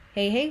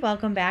Hey,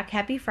 welcome back.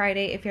 Happy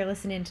Friday if you're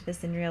listening to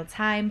this in real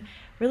time.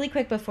 Really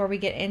quick before we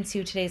get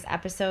into today's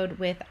episode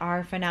with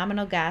our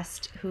phenomenal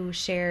guest who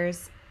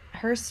shares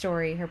her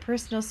story, her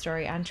personal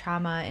story on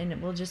trauma, and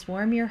it will just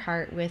warm your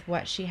heart with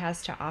what she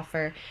has to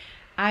offer.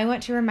 I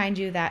want to remind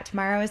you that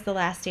tomorrow is the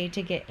last day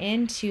to get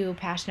into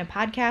Passionate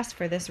Podcast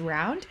for this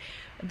round.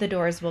 The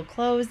doors will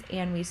close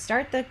and we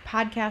start the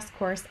podcast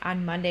course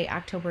on Monday,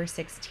 October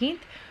 16th,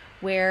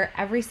 where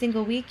every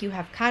single week you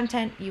have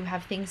content, you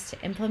have things to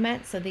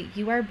implement so that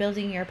you are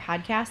building your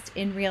podcast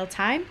in real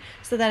time,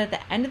 so that at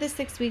the end of the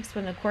 6 weeks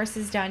when the course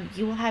is done,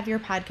 you will have your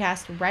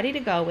podcast ready to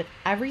go with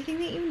everything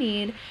that you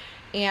need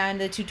and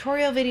the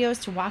tutorial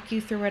videos to walk you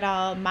through it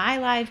all, my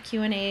live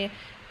Q&A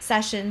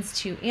sessions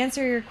to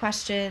answer your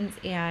questions,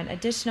 and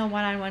additional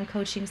one-on-one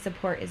coaching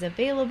support is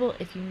available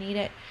if you need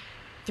it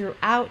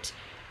throughout.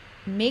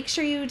 Make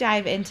sure you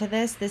dive into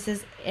this. This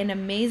is an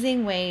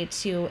amazing way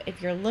to,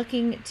 if you're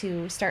looking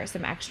to start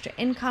some extra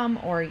income,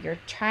 or you're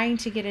trying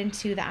to get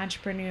into the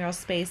entrepreneurial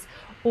space,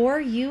 or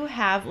you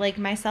have, like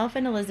myself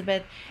and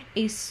Elizabeth,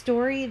 a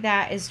story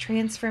that is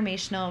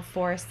transformational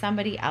for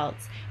somebody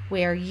else,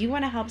 where you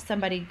want to help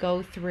somebody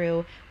go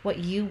through what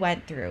you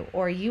went through,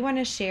 or you want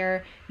to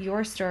share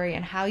your story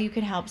and how you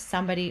can help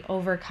somebody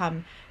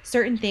overcome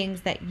certain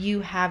things that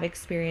you have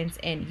experience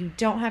in. You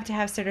don't have to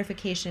have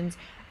certifications.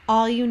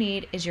 All you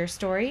need is your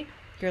story,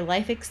 your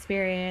life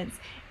experience,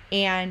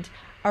 and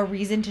a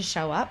reason to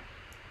show up.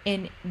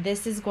 And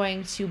this is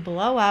going to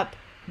blow up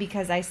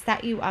because I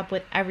set you up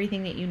with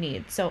everything that you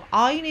need. So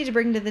all you need to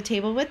bring to the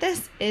table with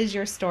this is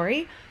your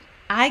story.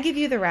 I give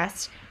you the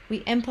rest. We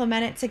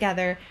implement it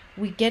together.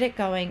 We get it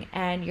going,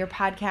 and your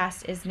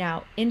podcast is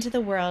now into the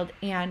world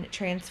and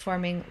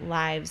transforming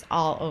lives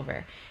all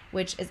over,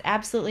 which is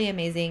absolutely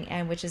amazing,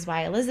 and which is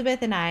why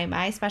Elizabeth and I,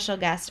 my special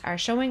guest, are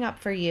showing up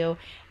for you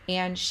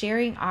and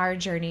sharing our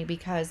journey,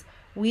 because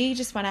we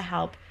just want to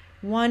help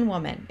one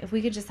woman. If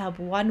we could just help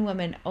one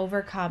woman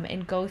overcome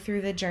and go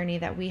through the journey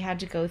that we had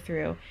to go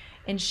through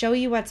and show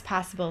you what's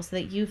possible so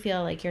that you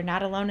feel like you're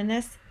not alone in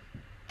this,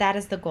 that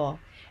is the goal.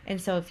 And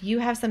so if you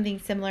have something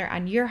similar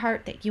on your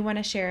heart that you want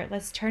to share,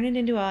 let's turn it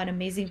into an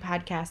amazing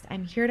podcast.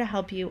 I'm here to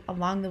help you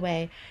along the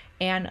way,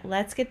 and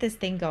let's get this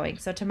thing going.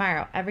 So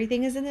tomorrow,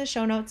 everything is in the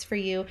show notes for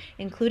you,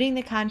 including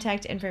the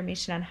contact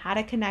information on how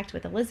to connect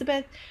with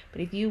Elizabeth.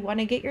 But if you want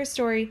to get your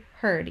story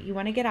heard, you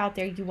want to get out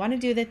there, you want to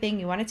do the thing,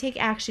 you want to take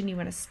action, you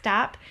want to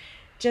stop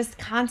just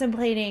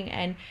contemplating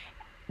and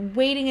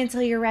waiting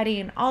until you're ready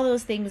and all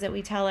those things that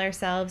we tell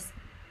ourselves,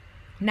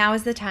 now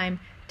is the time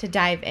to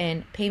dive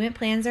in. Payment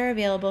plans are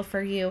available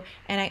for you,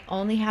 and I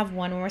only have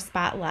one more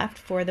spot left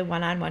for the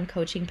one-on-one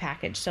coaching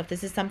package. So if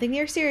this is something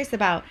you're serious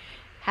about,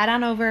 head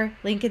on over,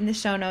 link in the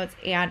show notes,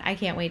 and I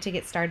can't wait to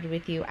get started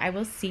with you. I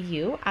will see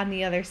you on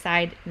the other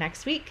side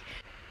next week.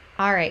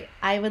 All right,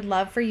 I would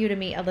love for you to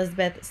meet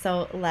Elizabeth,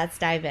 so let's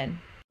dive in.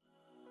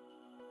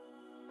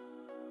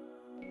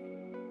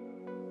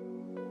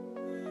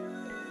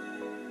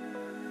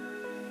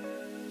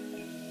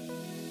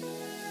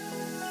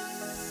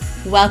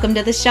 Welcome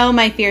to the show,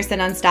 my fierce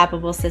and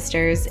unstoppable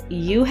sisters.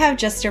 You have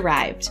just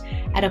arrived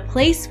at a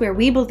place where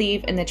we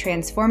believe in the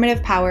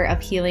transformative power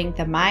of healing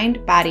the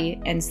mind, body,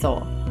 and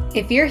soul.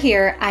 If you're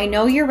here, I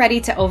know you're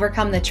ready to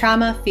overcome the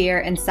trauma,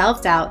 fear, and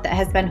self-doubt that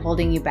has been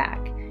holding you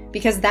back.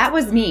 Because that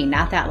was me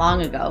not that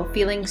long ago,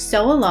 feeling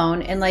so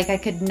alone and like I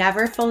could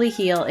never fully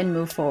heal and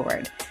move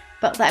forward.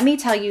 But let me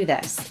tell you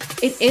this,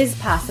 it is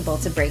possible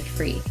to break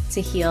free, to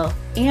heal,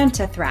 and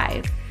to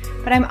thrive.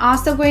 But I'm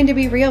also going to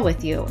be real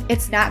with you.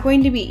 It's not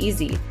going to be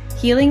easy.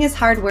 Healing is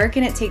hard work,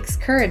 and it takes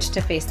courage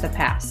to face the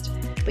past.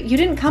 But you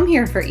didn't come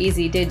here for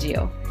easy, did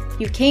you?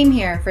 You came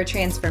here for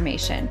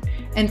transformation.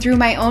 And through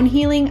my own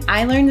healing,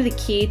 I learned the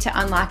key to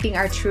unlocking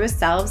our truest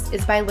selves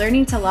is by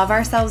learning to love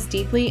ourselves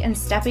deeply and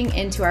stepping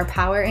into our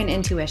power and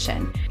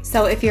intuition.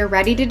 So if you're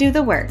ready to do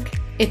the work,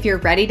 if you're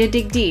ready to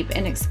dig deep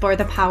and explore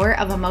the power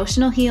of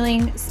emotional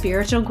healing,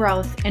 spiritual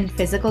growth, and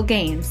physical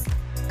gains,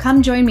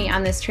 come join me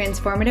on this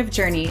transformative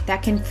journey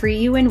that can free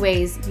you in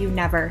ways you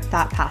never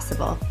thought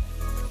possible.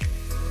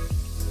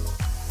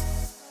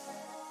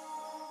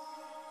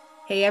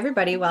 Hey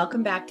everybody,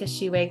 welcome back to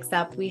She Wakes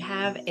Up. We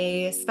have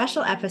a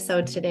special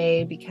episode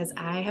today because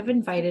I have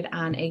invited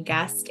on a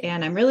guest,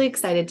 and I'm really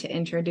excited to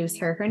introduce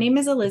her. Her name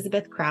is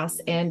Elizabeth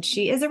Krause, and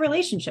she is a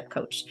relationship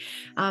coach.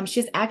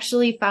 She's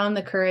actually found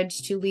the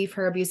courage to leave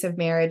her abusive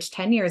marriage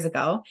 10 years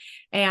ago.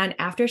 And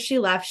after she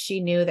left,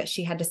 she knew that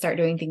she had to start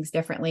doing things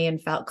differently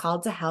and felt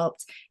called to help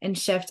and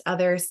shift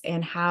others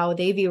in how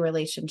they view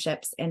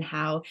relationships and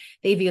how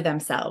they view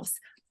themselves.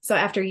 So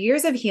after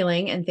years of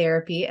healing and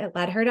therapy, it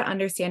led her to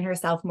understand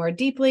herself more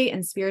deeply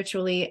and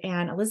spiritually.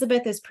 And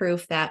Elizabeth is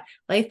proof that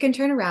life can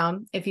turn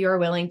around if you are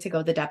willing to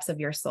go the depths of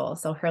your soul.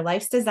 So her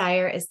life's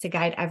desire is to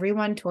guide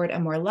everyone toward a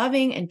more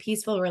loving and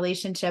peaceful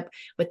relationship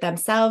with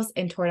themselves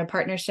and toward a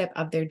partnership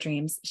of their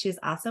dreams. She's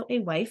also a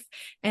wife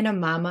and a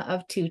mama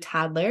of 2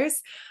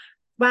 toddlers.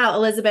 Wow,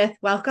 Elizabeth,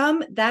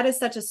 welcome. That is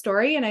such a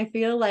story, and I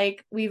feel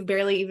like we've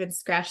barely even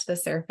scratched the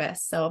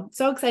surface. So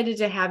excited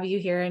to have you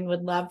here and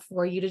would love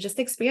for you to just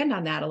expand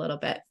on that a little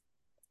bit.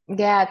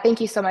 Yeah,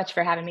 thank you so much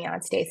for having me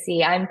on,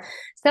 Stacey. I'm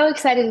so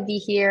excited to be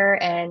here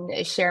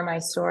and share my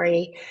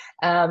story.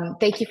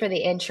 Thank you for the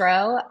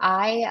intro.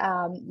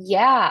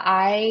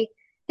 I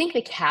think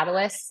the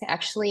catalyst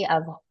actually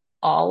of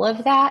all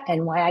of that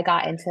and why I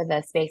got into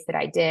the space that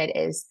I did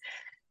is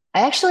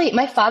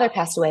my father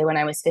passed away when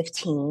I was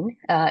 15.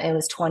 It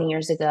was 20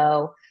 years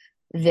ago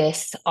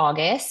this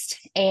August.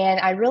 And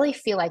I really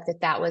feel like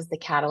that was the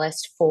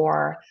catalyst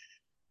for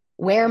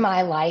where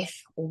my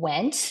life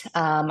went.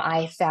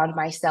 I found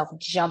myself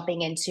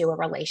jumping into a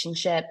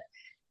relationship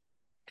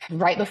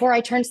right before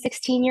I turned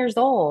 16 years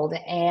old.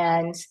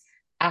 And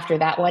after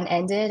that one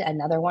ended,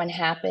 another one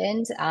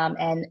happened.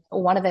 And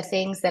one of the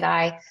things that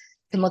I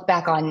can look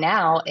back on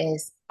now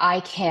is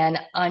I can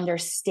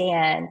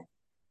understand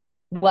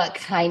what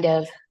kind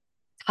of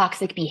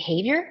toxic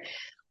behavior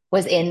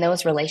was in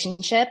those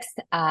relationships.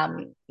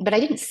 But I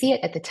didn't see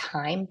it at the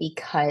time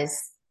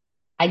because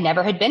I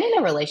never had been in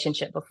a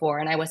relationship before.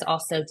 And I was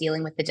also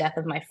dealing with the death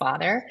of my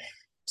father.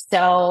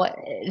 So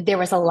there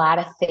was a lot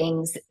of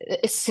things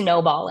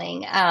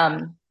snowballing.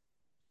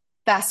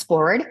 Fast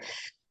forward,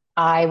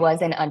 I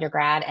was an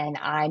undergrad and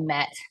I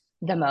met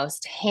the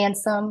most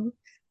handsome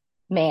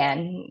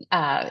man.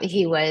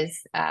 He was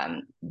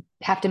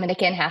half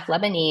Dominican, half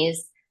Lebanese,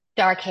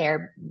 dark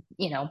hair,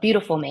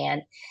 beautiful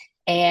man.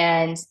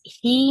 And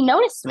he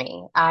noticed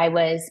me. I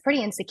was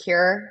pretty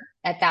insecure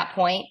at that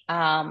point.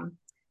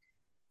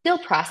 Still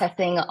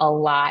processing a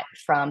lot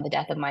from the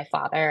death of my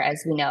father.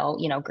 As we know,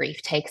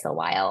 grief takes a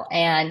while.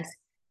 And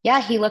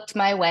yeah, he looked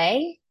my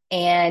way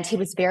and he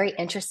was very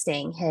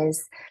interesting.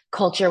 His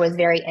culture was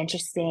very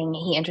interesting.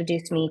 He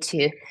introduced me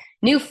to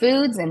new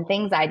foods and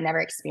things I'd never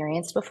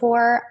experienced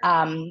before.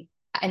 And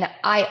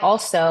I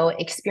also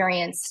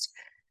experienced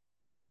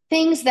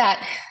things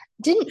that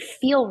didn't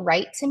feel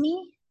right to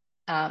me.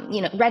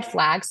 Red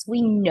flags.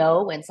 We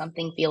know when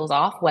something feels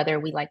off,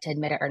 whether we like to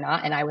admit it or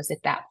not. And I was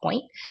at that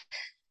point.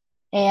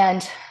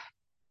 And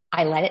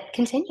I let it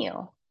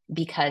continue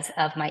because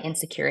of my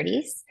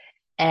insecurities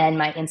and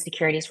my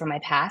insecurities from my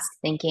past,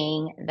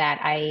 thinking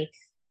that I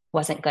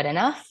wasn't good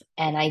enough.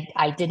 And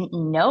I didn't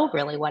know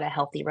really what a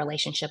healthy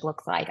relationship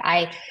looked like.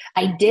 I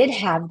did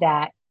have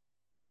that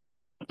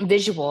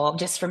visual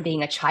just from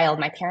being a child.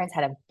 My parents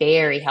had a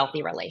very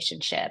healthy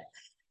relationship.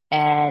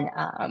 And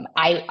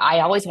I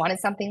always wanted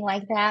something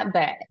like that.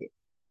 But,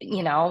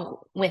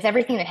 with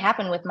everything that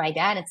happened with my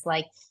dad, it's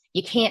like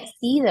you can't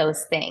see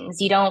those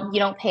things. You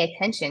don't pay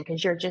attention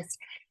because you're just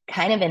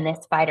kind of in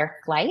this fight or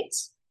flight.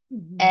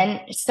 Mhm.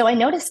 And so I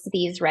noticed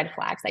these red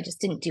flags. I just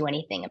didn't do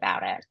anything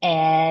about it.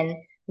 And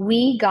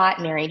we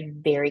got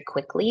married very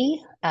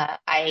quickly.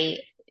 I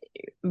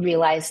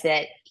realized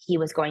that he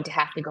was going to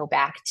have to go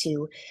back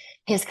to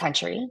his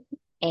country.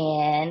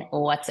 And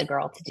what's a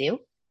girl to do?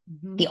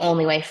 The Mhm.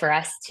 only way for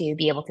us to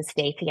be able to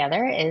stay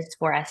together is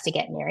for us to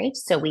get married.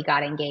 So we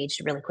got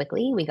engaged really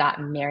quickly. We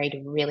got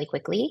married really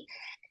quickly.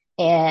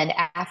 And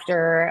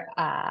after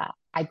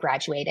I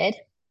graduated,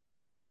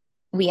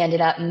 we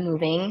ended up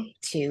moving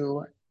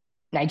to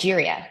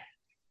Nigeria. Oh,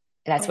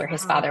 That's where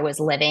his wow. father was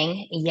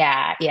living.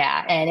 Yeah,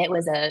 yeah. And it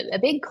was a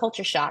big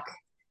culture shock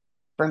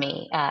for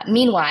me.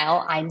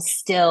 Meanwhile, I'm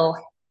still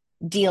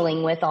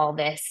dealing with all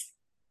this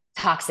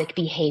toxic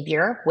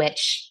behavior,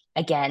 which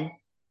again,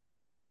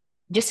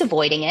 just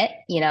avoiding it,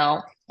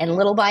 and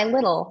little by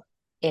little,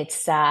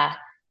 it's just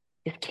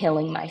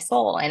killing my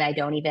soul. And I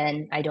don't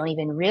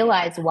even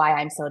realize why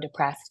I'm so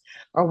depressed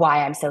or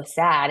why I'm so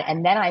sad.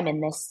 And then I'm in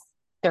this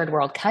third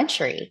world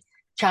country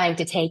trying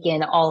to take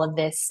in all of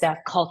this stuff,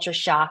 culture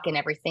shock and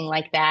everything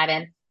like that.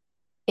 And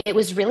it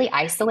was really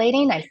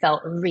isolating. I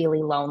felt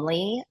really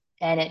lonely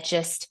and it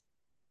just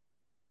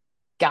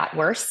got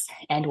worse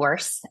and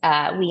worse.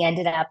 We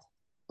ended up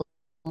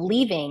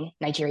leaving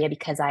Nigeria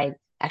because I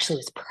actually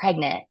was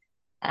pregnant.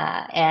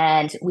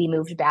 And we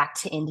moved back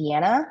to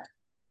Indiana,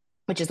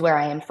 which is where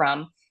I am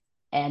from.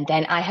 And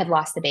then I had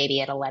lost the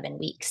baby at 11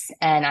 weeks.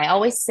 And I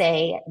always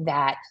say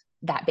that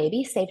that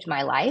baby saved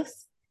my life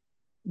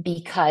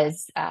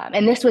because,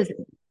 and this was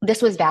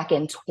back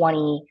in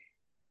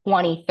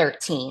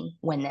 2013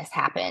 when this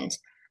happened.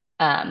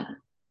 Um,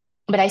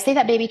 but I say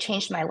that baby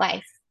changed my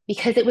life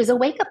because it was a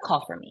wake up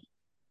call for me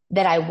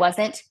that I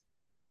wasn't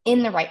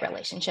in the right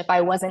relationship.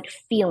 I wasn't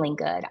feeling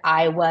good.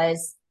 I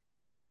was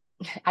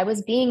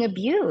being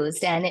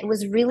abused and it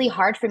was really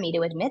hard for me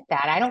to admit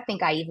that. I don't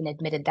think I even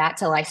admitted that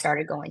till I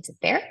started going to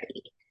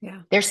therapy.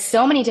 Yeah. There's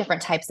so many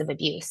different types of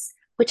abuse,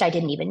 which I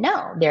didn't even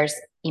know. There's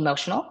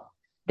emotional,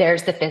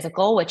 there's the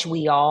physical, which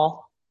we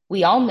all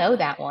know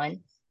that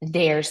one.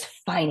 There's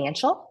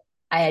financial.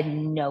 I had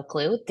no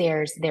clue.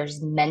 There's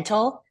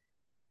mental,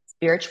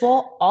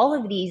 spiritual, all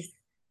of these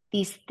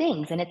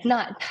things, and it's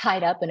not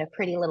tied up in a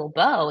pretty little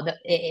bow.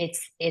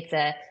 It's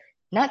a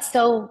not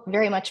so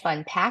very much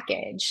fun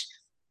package.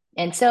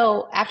 And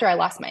so after I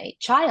lost my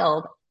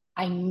child,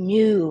 I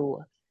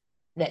knew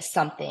that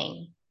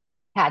something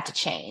had to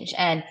change.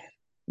 And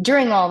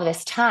during all of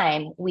this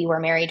time, we were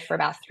married for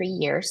about 3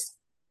 years.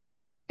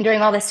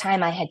 During all this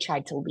time, I had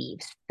tried to leave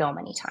so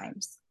many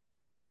times.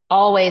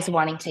 always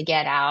wanting to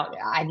get out.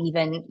 I've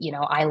even,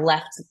 I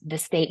left the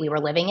state we were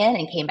living in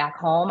and came back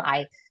home.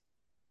 I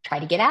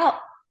tried to get out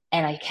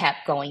and I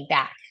kept going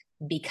back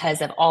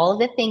because of all of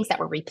the things that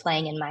were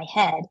replaying in my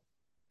head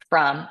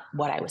from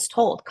what I was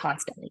told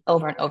constantly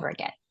over and over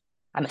again.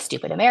 I'm a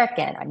stupid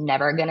American. I'm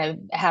never going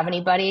to have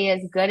anybody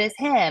as good as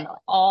him,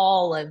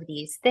 all of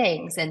these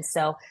things. And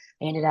so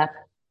I ended up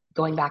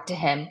going back to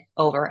him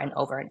over and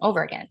over and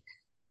over again.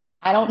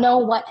 I don't know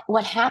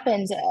what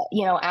happened,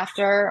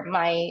 after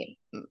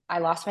I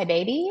lost my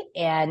baby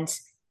and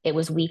it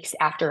was weeks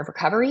after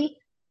recovery.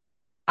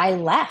 I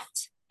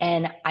left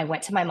and I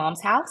went to my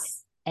mom's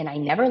house and I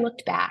never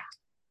looked back.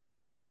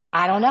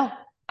 I don't know.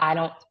 I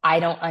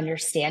don't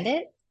understand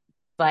it,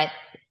 but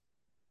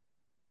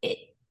it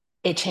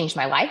it changed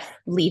my life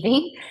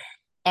leaving.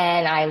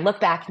 And I look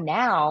back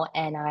now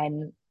and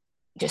I'm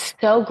just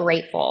so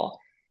grateful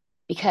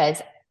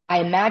because I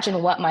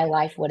imagine what my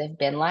life would have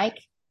been like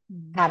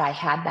had I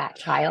had that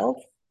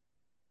child.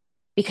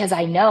 Because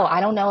I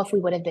don't know if we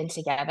would have been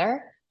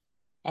together.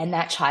 And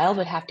that child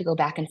would have to go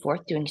back and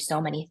forth doing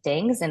so many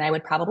things. And I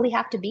would probably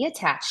have to be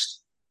attached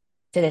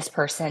to this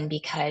person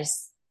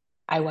because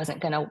I wasn't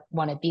going to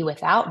want to be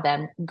without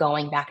them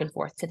going back and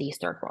forth to these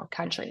third world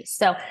countries.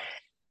 So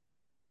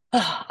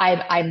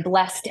I'm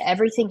blessed.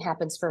 Everything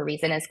happens for a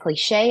reason, as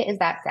cliche as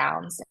that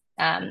sounds.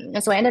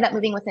 And so I ended up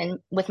moving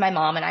with my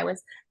mom, and I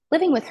was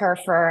living with her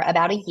for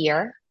about a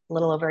year, a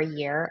little over a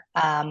year,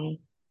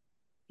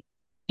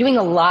 doing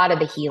a lot of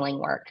the healing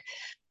work,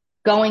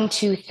 going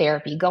to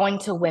therapy, going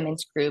to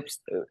women's groups.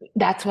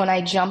 That's when I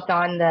jumped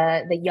on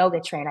the yoga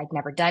train. I'd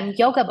never done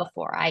yoga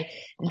before. I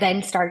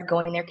then started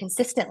going there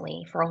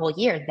consistently for a whole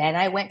year. Then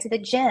I went to the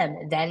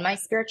gym. Then my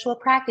spiritual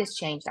practice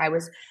changed. I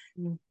was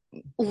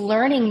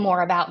learning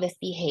more about this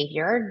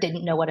behavior,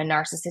 didn't know what a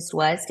narcissist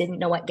was, didn't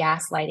know what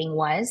gaslighting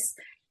was.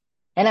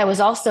 And I was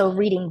also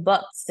reading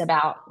books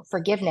about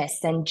forgiveness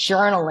and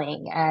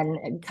journaling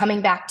and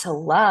coming back to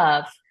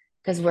love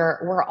because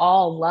we're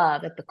all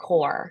love at the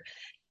core.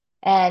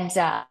 And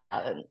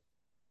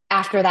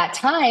after that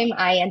time,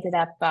 I ended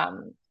up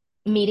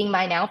meeting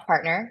my now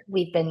partner.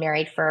 We've been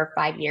married for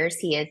 5 years.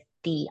 He is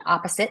the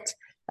opposite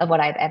of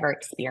what I've ever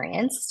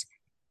experienced.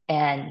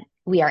 And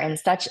we are in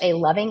such a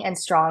loving and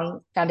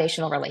strong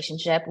foundational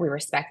relationship. We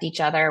respect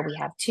each other. We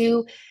have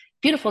two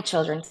beautiful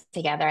children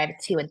together. I have a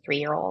 2 and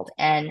 3-year-old.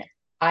 And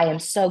I am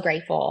so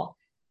grateful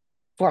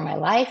for my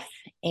life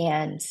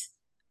and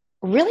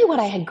really what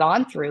I had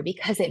gone through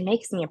because it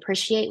makes me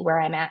appreciate where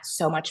I'm at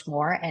so much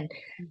more. And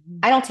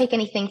I don't take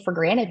anything for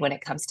granted when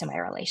it comes to my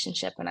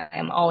relationship. And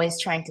I'm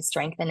always trying to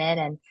strengthen it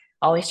and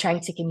always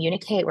trying to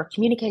communicate. We're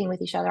communicating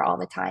with each other all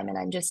the time. And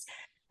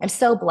I'm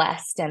so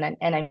blessed and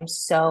I'm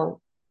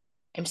so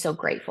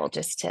grateful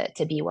just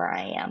to be where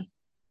I am.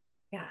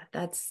 Yeah,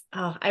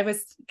 I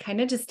was kind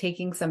of just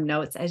taking some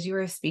notes as you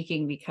were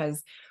speaking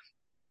because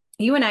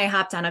you and I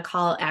hopped on a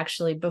call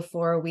actually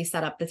before we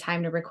set up the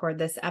time to record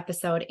this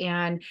episode,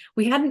 and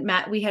we hadn't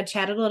met. We had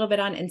chatted a little bit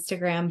on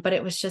Instagram, but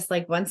it was just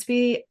like once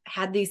we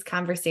had these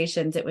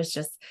conversations, it was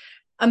just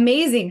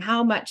amazing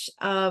how much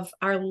of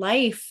our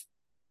life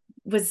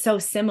was so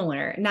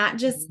similar, not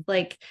just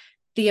like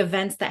the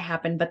events that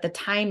happened, but the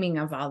timing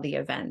of all the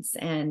events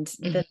and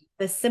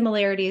the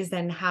similarities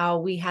and how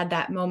we had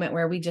that moment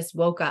where we just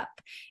woke up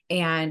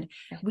and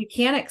we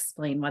can't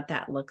explain what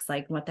that looks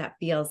like, what that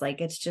feels like.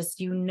 It's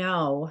just,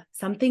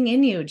 something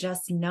in you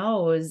just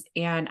knows.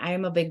 And I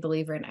am a big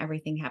believer in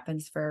everything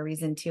happens for a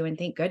reason too. And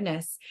thank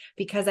goodness,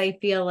 because I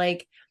feel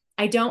like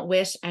I don't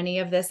wish any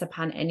of this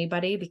upon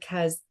anybody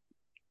because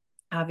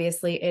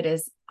obviously it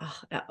is,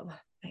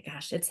 my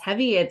gosh, it's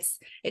heavy. It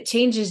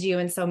changes you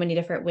in so many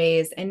different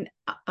ways. And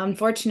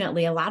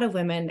unfortunately, a lot of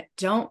women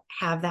don't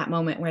have that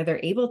moment where they're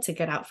able to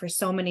get out for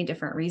so many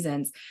different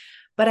reasons.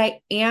 But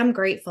I am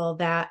grateful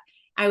that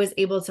I was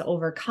able to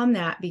overcome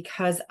that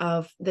because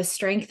of the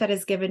strength that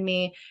has given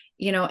me.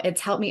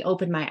 It's helped me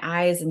open my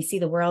eyes and see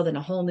the world in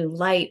a whole new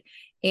light.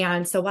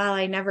 And so while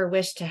I never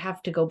wish to have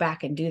to go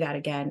back and do that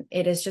again,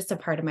 it is just a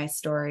part of my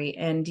story.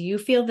 And do you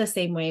feel the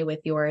same way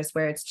with yours,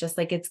 where it's just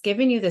like, it's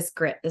giving you this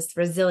grit, this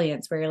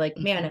resilience, where you're like,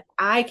 man, if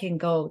I can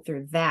go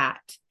through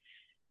that,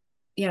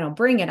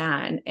 bring it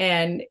on.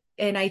 And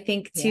I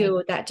think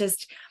too,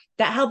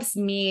 that helps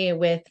me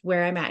with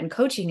where I'm at in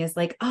coaching is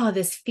like, oh,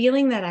 this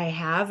feeling that I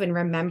have and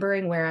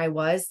remembering where I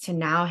was to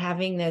now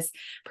having this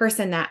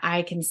person that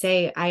I can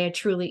say I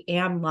truly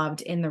am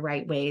loved in the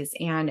right ways.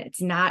 And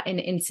it's not an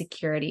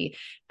insecurity.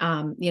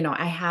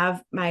 I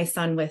have my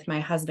son with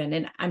my husband,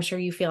 and I'm sure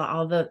you feel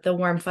all the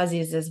warm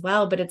fuzzies as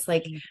well, but it's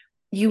like,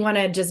 you want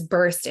to just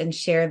burst and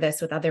share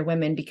this with other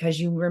women because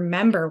you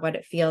remember what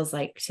it feels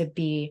like to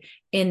be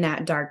in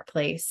that dark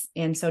place.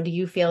 And so do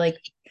you feel like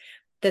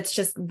that's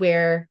just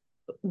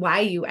why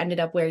you ended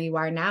up where you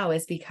are now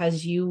is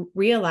because you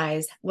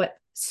realize what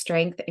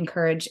strength and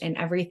courage and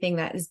everything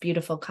that is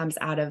beautiful comes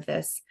out of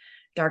this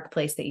dark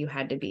place that you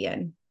had to be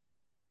in?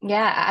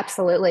 Yeah,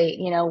 absolutely.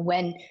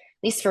 At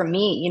least for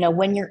me,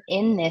 when you're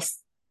in this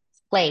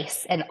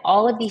place and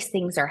all of these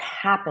things are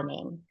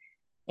happening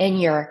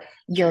and you're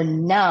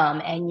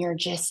numb and you're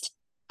just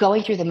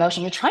going through the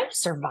motion. You're trying to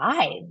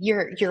survive.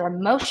 You're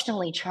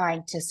emotionally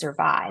trying to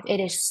survive. It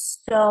is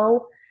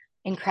so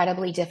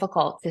incredibly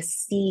difficult to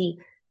see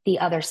the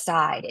other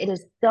side. It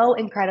is so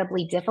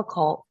incredibly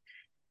difficult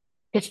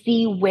to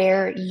see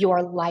where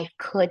your life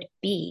could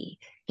be.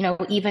 You know,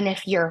 even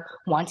if you're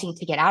wanting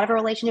to get out of a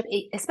relationship,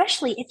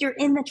 especially if you're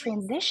in the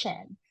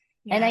transition.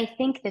 And Yeah. I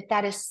think that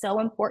that is so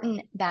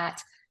important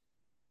that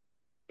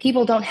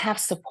people don't have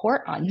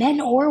support on, men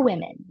or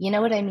women. You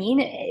know what I mean?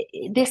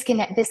 This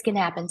can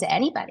happen to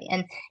anybody,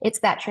 and it's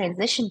that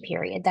transition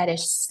period that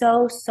is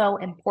so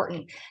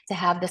important to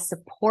have the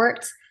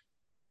support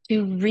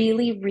to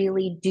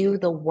really do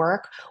the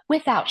work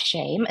without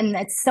shame. And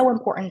that's so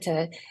important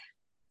to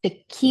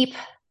keep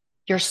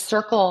your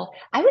circle,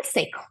 I would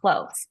say,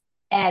 close,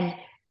 and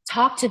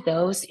talk to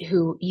those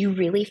who you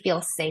really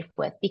feel safe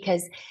with,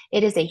 because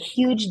it is a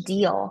huge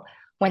deal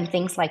when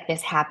things like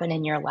this happen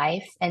in your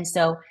life. And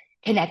so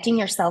connecting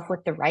yourself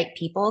with the right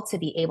people to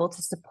be able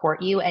to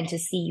support you and to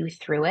see you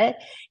through it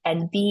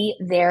and be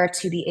there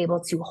to be able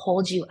to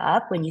hold you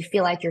up when you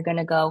feel like you're going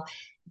to go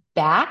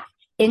back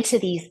into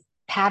these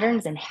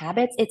patterns and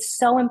habits, it's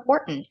so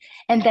important.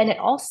 And then it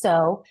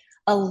also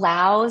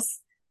allows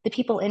the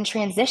people in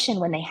transition,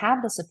 when they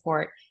have the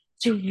support,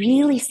 to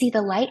really see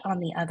the light on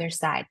the other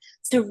side,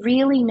 to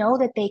really know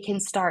that they can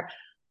start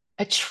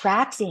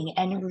attracting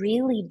and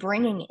really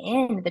bringing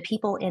in the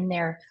people in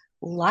their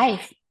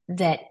life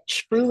that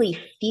truly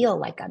feel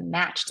like a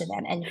match to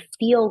them and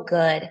feel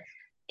good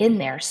in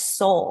their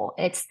soul.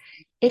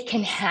 It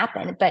can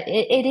happen, but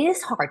it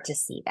is hard to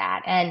see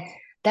that. And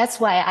that's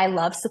why I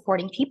love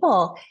supporting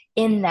people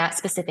in that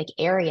specific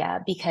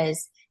area,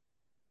 because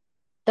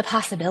the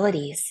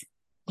possibilities,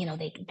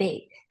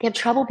 they have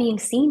trouble being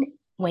seen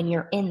when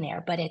you're in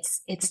there, but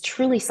it's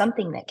truly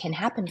something that can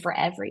happen for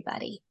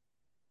everybody.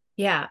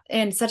 Yeah.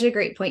 And such a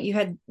great point. You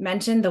had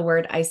mentioned the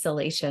word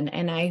isolation.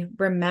 And I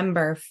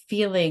remember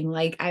feeling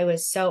like I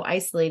was so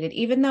isolated,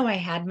 even though I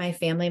had my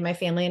family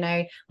and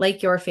I,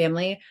 like your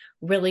family,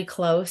 really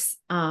close.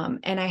 And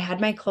I had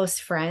my close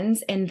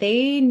friends and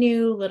they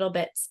knew little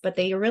bits, but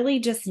they really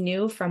just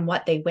knew from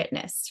what they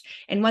witnessed.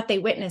 And what they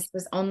witnessed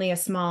was only a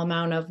small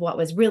amount of what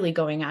was really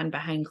going on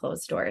behind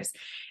closed doors.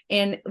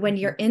 And when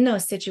you're in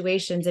those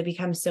situations, it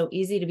becomes so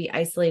easy to be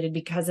isolated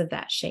because of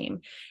that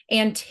shame.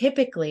 And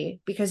typically,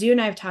 because you and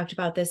I have talked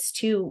about this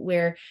too,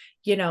 where,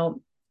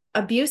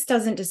 abuse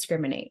doesn't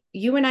discriminate.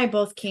 You and I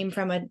both came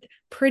from a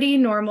pretty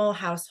normal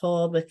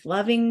household with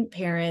loving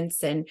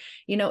parents. And,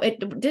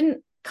 it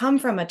didn't come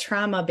from a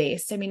trauma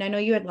based. I mean, I know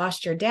you had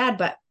lost your dad,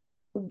 but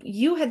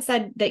you had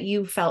said that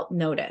you felt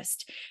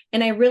noticed.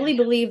 And I really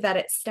believe that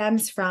it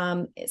stems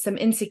from some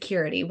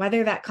insecurity,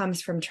 whether that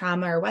comes from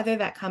trauma or whether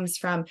that comes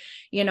from,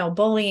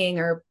 bullying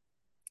or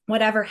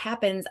whatever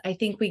happens. I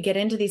think we get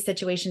into these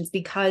situations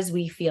because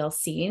we feel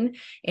seen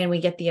and we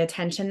get the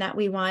attention that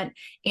we want.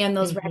 And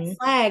those red Mm-hmm.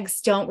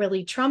 flags don't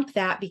really trump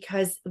that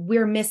because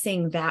we're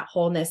missing that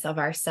wholeness of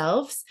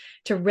ourselves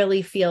to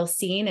really feel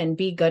seen and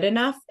be good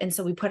enough. And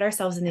so we put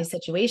ourselves in these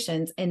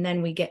situations and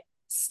then we get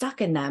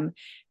stuck in them.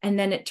 And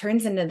then it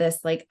turns into this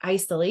like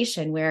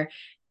isolation where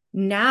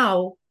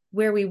now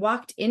where we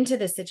walked into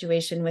the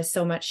situation with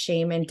so much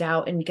shame and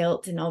doubt and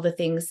guilt and all the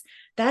things,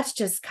 that's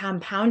just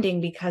compounding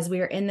because we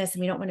are in this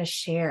and we don't want to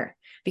share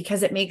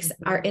because it makes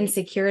our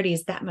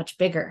insecurities that much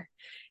bigger.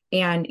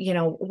 And,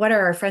 what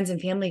are our friends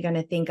and family going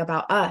to think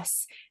about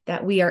us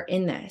that we are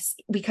in this?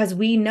 Because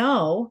we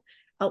know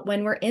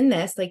when we're in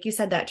this, like you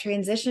said, that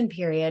transition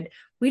period,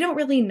 we don't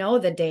really know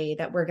the day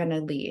that we're going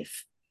to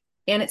leave.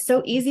 And it's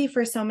so easy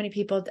for so many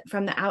people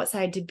from the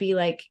outside to be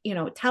like,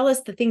 tell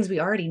us the things we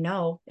already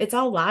know. It's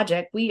all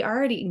logic. We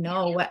already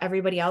know what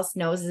everybody else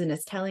knows and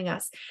is telling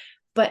us.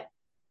 But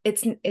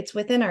it's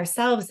within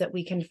ourselves that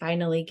we can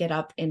finally get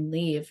up and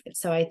leave.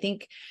 So I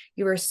think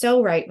you were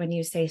so right when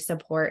you say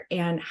support.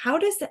 And how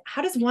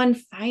does one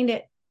find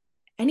it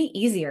any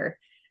easier?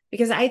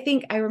 Because I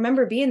think I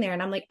remember being there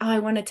and I'm like, oh, I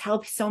want to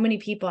tell so many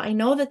people. I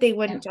know that they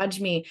wouldn't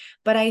judge me,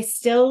 but I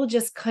still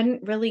just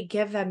couldn't really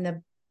give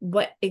them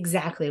what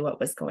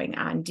was going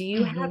on. Do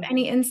you have Mm-hmm.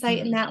 any insight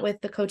in Mm-hmm. that with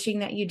the coaching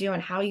that you do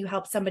and how you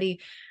help somebody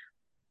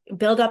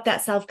build up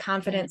that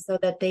self-confidence so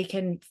that they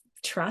can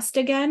trust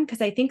again? Because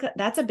I think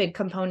that's a big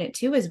component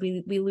too, is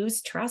we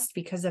lose trust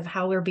because of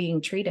how we're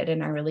being treated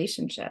in our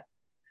relationship.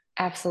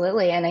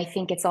 Absolutely. And I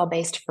think it's all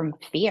based from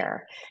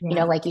fear.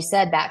 Yeah. Like you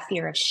said, that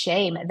fear of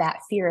shame, that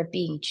fear of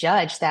being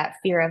judged, that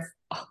fear of,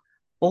 oh,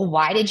 well,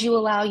 why did you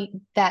allow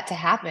that to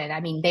happen?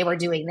 I mean, they were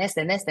doing this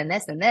and this and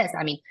this and this.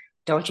 I mean,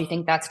 don't you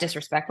think that's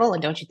disrespectful?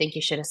 And don't you think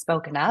you should have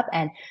spoken up?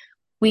 And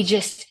we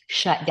just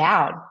shut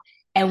down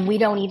and we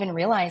don't even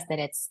realize that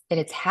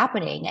it's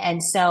happening.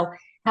 And so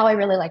how I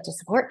really like to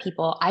support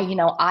people, I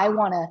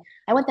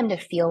want them to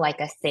feel like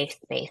a safe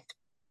space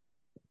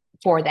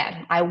for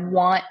them. I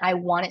want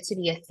it to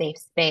be a safe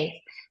space,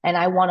 and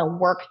I want to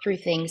work through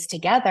things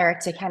together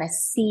to kind of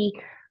see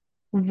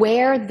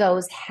where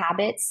those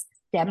habits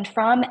stemmed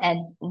from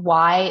and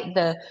why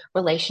the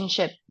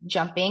relationship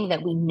jumping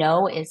that we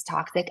know is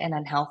toxic and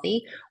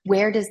unhealthy,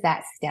 where does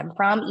that stem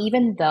from?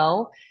 Even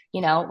though,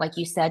 like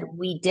you said,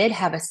 we did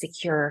have a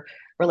secure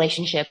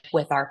relationship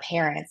with our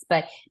parents,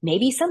 but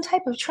maybe some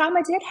type of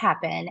trauma did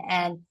happen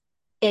and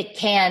it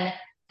can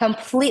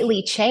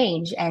completely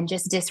change and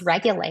just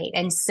dysregulate.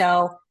 And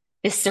so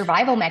this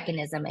survival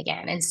mechanism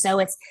again. And so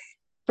it's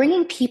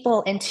bringing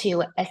people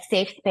into a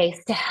safe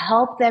space to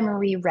help them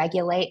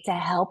re-regulate, to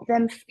help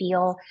them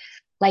feel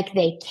like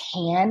they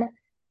can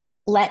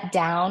let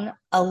down,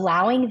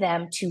 allowing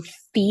them to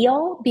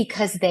feel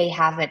because they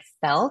haven't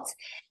felt,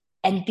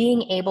 and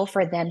being able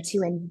for them to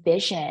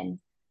envision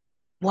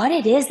what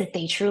it is that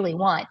they truly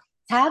want.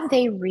 Have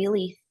they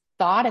really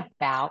thought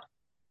about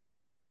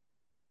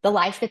the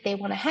life that they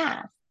want to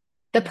have,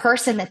 the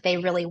person that they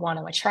really want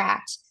to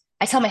attract?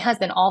 I tell my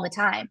husband all the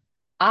time,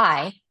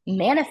 I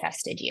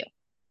manifested you.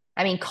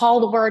 I mean, call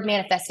the word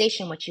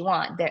manifestation what you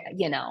want. There,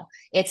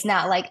 it's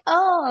not like,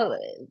 oh,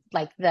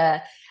 like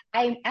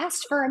I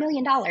asked for $1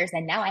 million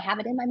and now I have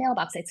it in my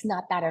mailbox. It's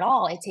not that at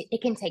all.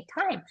 It can take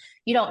time.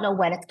 You don't know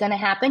when it's going to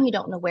happen. You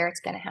don't know where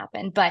it's going to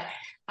happen. But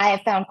I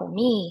have found for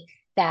me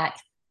that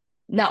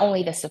not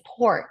only the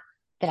support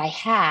that I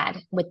had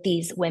with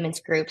these women's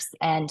groups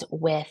and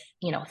with,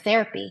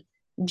 therapy,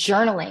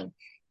 journaling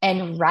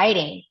and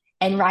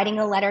writing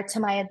a letter to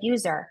my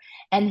abuser,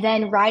 and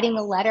then writing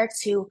a letter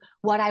to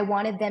what I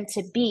wanted them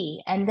to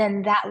be. And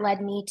then that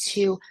led me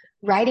to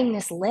writing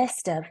this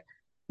list of,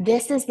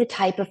 this is the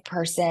type of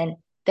person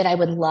that I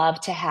would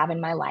love to have in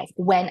my life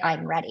when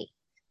I'm ready.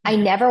 I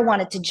never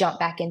wanted to jump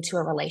back into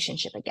a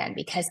relationship again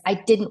because I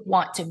didn't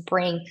want to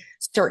bring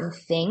certain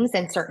things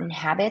and certain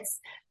habits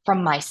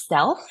from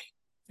myself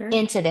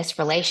into this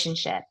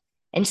relationship.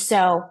 And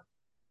so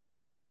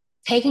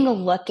taking a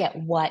look at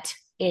what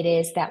it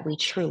is that we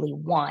truly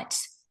want.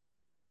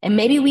 And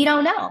maybe we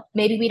don't know.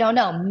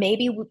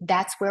 Maybe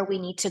that's where we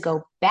need to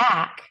go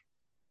back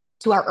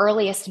to our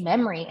earliest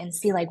memory and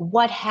see, like,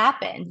 what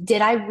happened?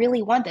 Did I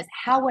really want this?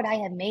 How would I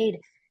have made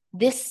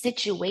this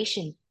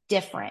situation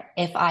different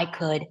if I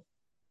could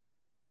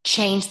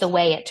change the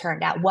way it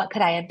turned out? What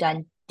could I have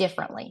done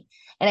differently?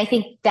 And I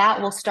think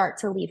that will start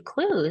to leave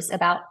clues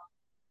about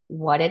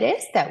what it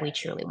is that we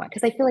truly want.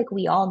 Because I feel like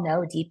we all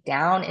know deep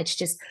down, it's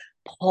just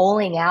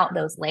pulling out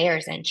those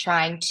layers and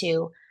trying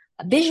to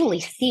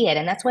visually see it.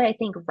 And that's why I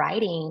think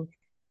writing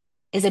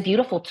is a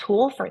beautiful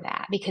tool for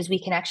that, because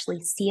we can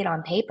actually see it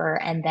on paper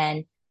and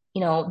then,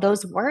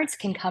 those words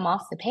can come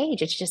off the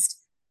page. It's just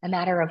a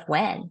matter of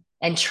when,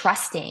 and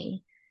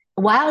trusting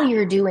while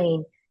you're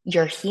doing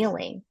your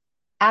healing.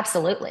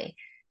 Absolutely.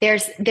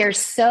 There's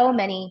so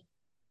many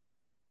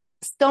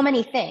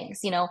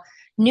things,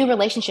 new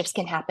relationships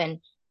can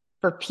happen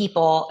for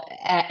people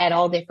at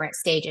all different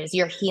stages.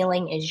 Your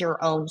healing is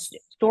your own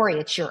story.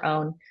 It's your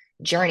own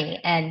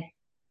journey. And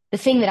the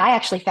thing that I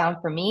actually found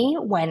for me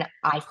when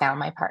I found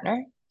my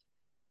partner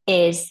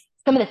is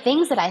some of the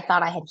things that I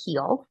thought I had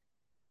healed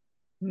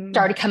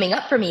started coming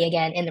up for me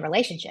again in the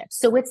relationship.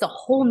 So it's a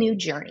whole new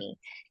journey.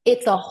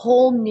 It's a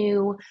whole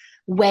new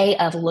way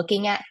of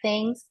looking at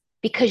things,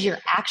 because you're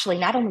actually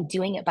not only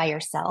doing it by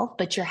yourself,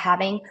 but you're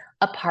having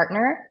a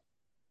partner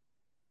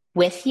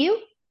with you.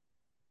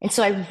 And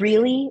so I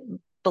really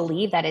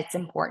believe that it's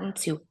important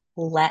to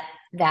let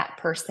that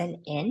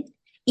person in,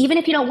 even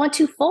if you don't want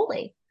to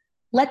fully.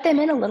 Let them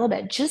in a little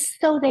bit, just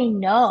so they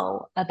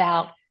know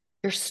about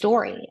your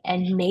story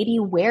and maybe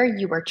where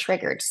you were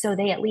triggered, so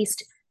they at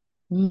least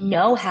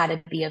know how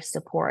to be of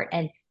support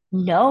and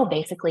know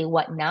basically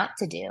what not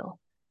to do.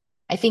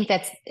 I think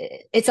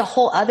it's a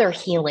whole other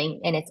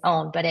healing in its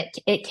own, but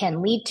it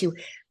can lead to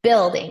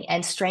building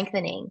and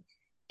strengthening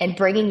and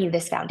bringing you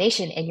this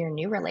foundation in your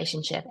new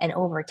relationship. And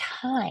over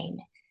time,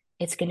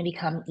 it's going to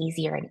become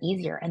easier and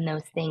easier. And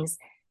those things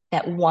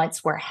that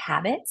once were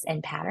habits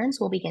and patterns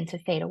will begin to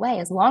fade away,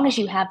 as long as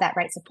you have that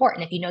right support.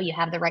 And if you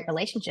have the right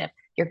relationship,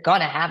 you're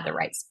going to have the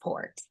right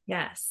support.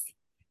 Yes.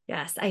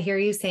 Yes. I hear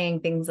you saying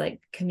things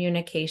like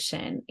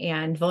communication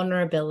and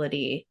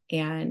vulnerability.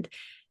 And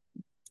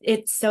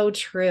it's so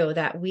true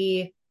that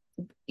we,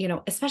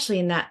 especially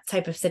in that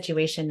type of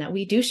situation, that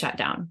we do shut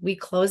down, we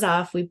close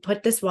off, we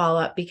put this wall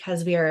up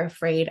because we are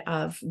afraid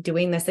of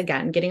doing this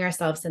again, getting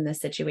ourselves in this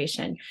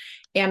situation,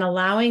 and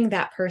allowing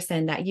that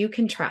person that you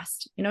can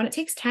trust, and it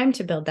takes time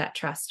to build that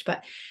trust.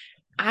 But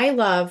I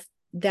love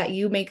that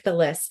you make the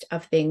list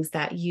of things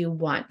that you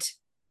want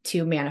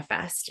to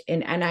manifest.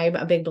 And I'm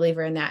a big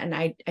believer in that. And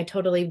I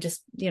totally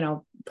just,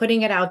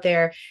 putting it out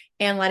there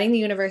and letting the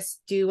universe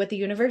do what the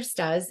universe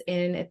does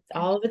in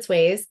all of its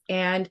ways.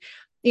 And,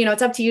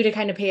 it's up to you to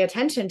kind of pay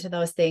attention to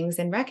those things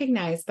and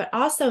recognize. But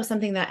also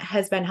something that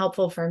has been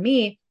helpful for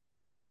me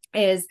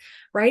is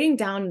writing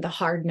down the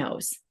hard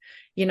no's,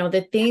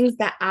 the things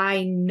that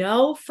I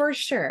know for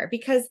sure,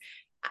 because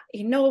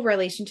no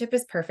relationship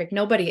is perfect.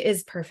 Nobody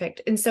is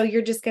perfect. And so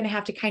you're just going to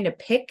have to kind of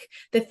pick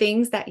the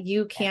things that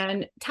you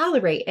can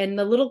tolerate, and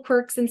the little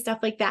quirks and stuff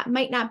like that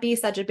might not be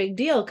such a big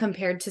deal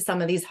compared to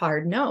some of these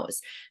hard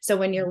no's. So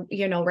when you're,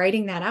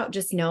 writing that out,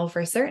 just know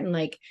for certain,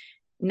 like,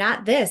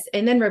 not this,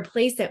 and then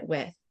replace it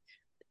with,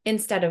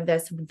 instead of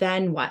this,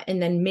 then what?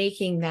 And then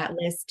making that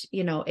list,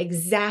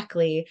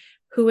 exactly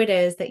who it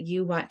is that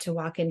you want to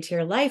walk into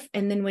your life.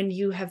 And then when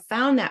you have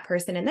found that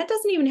person, and that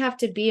doesn't even have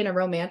to be in a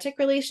romantic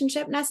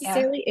relationship Yeah.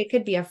 necessarily, it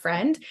could be a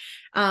friend,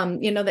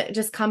 that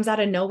just comes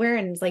out of nowhere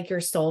and is like your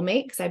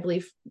soulmate, because I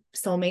believe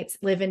soulmates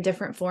live in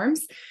different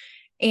forms.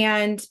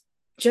 And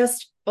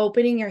just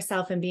opening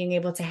yourself and being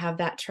able to have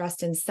that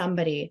trust in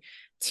somebody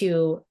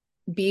to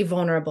be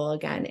vulnerable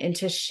again and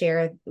to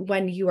share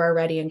when you are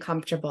ready and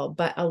comfortable,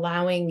 but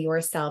allowing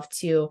yourself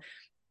to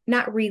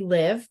not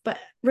relive, but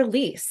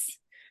release.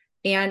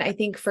 And I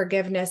think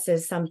forgiveness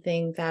is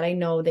something that I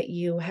know that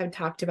you have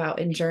talked about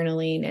in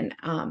journaling. And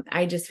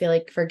I just feel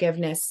like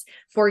forgiveness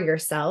for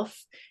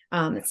yourself.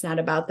 It's not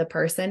about the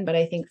person, but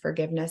I think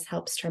forgiveness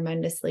helps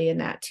tremendously in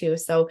that too.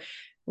 So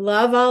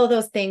love all of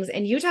those things.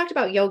 And you talked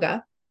about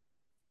yoga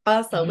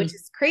also, which Mhm.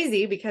 is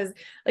crazy because,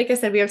 like I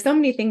said, we have so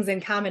many things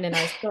in common in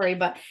our story,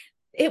 but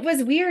it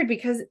was weird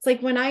because it's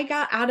like when I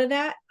got out of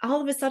that, all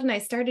of a sudden I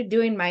started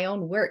doing my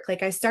own work.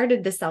 Like I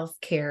started the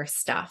self-care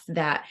stuff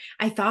that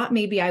I thought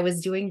maybe I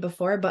was doing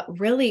before, but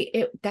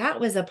really that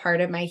was a part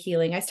of my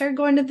healing. I started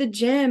going to the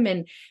gym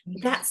and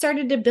that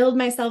started to build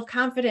my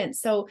self-confidence.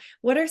 So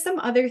what are some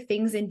other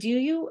things? And do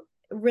you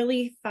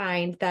really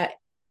find that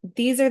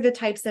these are the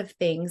types of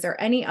things, or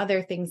any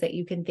other things that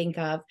you can think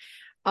of,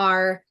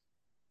 are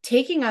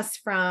taking us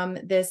from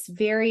this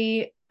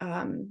very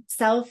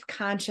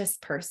self-conscious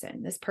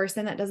person, this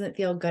person that doesn't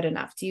feel good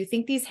enough? Do you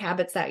think these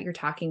habits that you're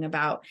talking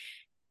about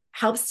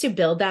helps to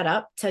build that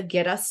up to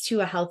get us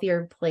to a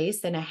healthier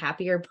place and a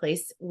happier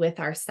place with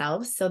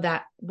ourselves, so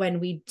that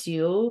when we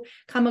do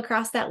come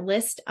across that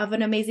list of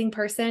an amazing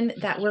person,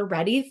 that we're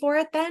ready for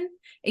it then?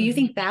 And you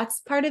think Mhm.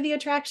 that's part of the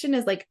attraction,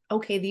 is like,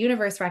 okay, the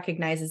universe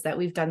recognizes that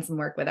we've done some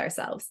work with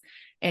ourselves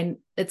and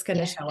it's going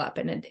to Yeah, show up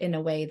in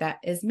a way that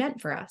is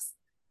meant for us.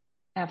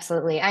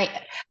 absolutely.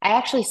 I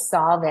actually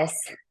saw this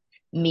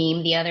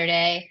meme the other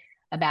day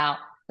about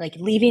like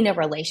leaving a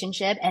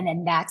relationship, and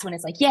then that's when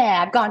it's like,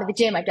 yeah, I've gone to the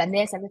gym, I've done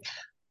this,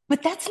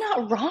 but that's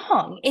not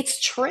wrong. It's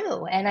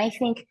true. And I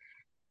think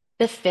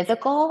the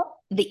physical,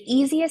 the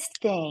easiest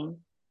thing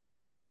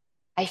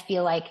I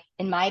feel like,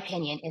 in my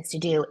opinion, is to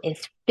do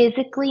is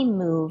physically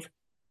move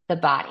the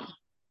body.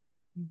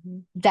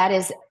 Mhm. That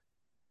is,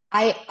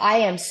 I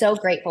am so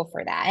grateful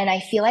for that. And I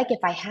feel like if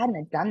I hadn't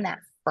have done that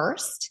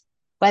first,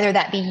 whether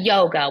that be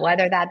yoga,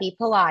 whether that be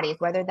Pilates,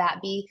 whether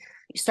that be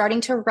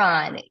starting to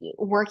run,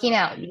 working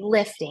out,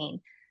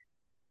 lifting,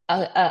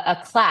 a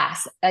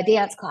class, a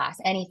dance class,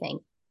 anything,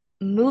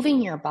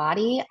 moving your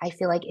body, I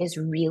feel like is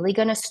really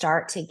going to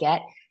start to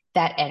get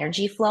that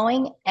energy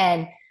flowing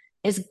and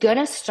is going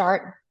to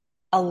start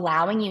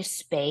allowing you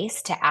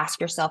space to ask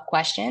yourself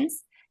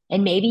questions.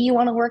 And maybe you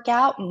want to work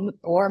out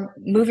or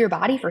move your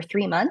body for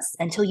 3 months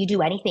until you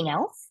do anything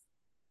else.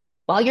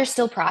 While you're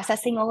still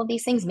processing all of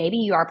these things, maybe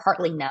you are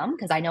partly numb,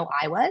 because I know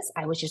I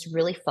was just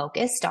really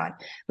focused on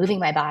moving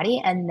my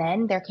body. And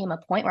then there came a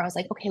point where I was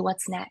like, okay,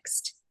 what's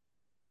next?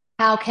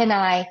 how can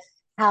I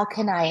how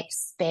can I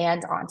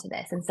expand onto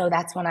this? And so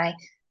that's when I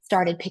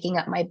started picking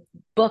up my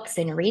books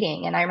and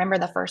reading. And I remember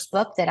the first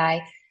book that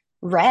I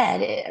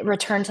read,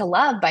 Return to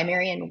Love by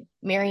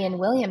Marian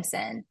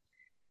Williamson.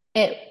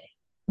 It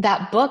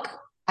That book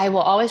I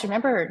will always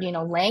remember,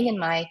 laying in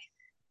my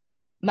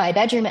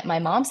bedroom at my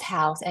mom's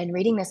house and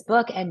reading this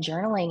book and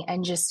journaling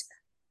and just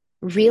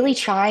really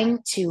trying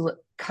to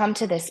come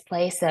to this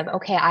place of,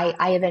 okay,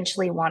 I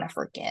eventually want to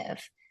forgive.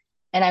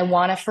 And I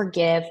want to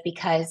forgive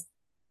because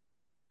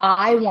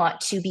I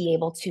want to be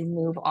able to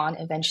move on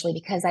eventually,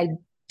 because I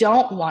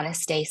don't want to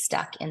stay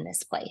stuck in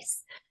this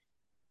place.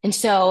 And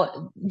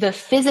so the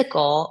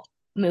physical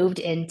moved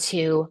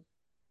into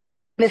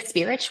the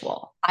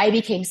spiritual. I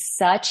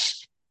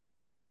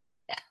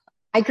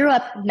grew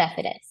up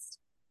Methodist,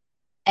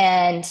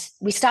 and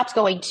we stopped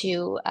going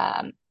to,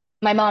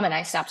 my mom and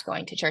I stopped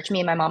going to church, me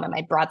and my mom and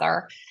my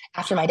brother,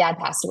 after my dad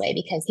passed away,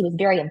 because he was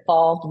very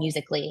involved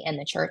musically in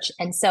the church.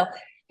 And so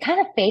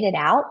kind of faded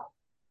out,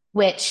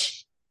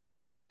 which,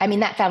 I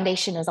mean, that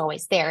foundation is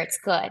always there. It's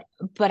good.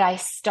 But I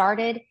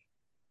started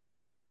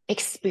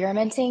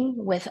experimenting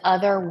with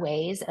other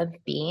ways of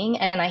being.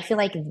 And I feel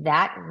like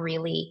that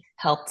really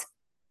helped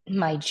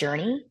my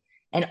journey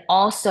and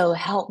also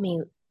helped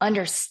me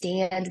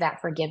understand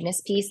that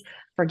forgiveness piece,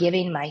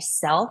 forgiving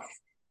myself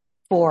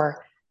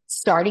for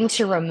starting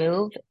to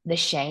remove the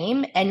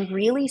shame and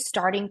really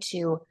starting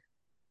to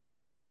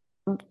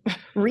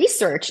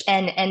research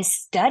and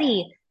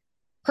study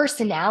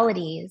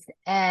personalities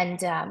and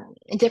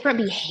different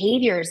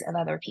behaviors of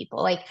other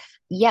people. Like,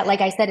 yeah,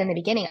 like I said in the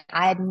beginning,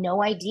 I had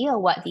no idea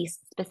what these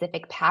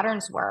specific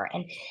patterns were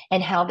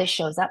and how this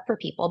shows up for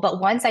people.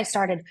 But once I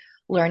started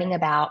learning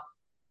about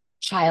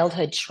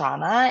childhood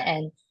trauma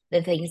and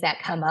the things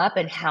that come up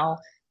and how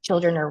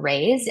children are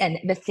raised and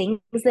the things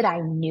that I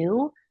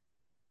knew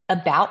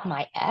about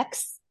my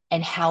ex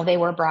and how they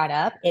were brought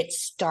up, it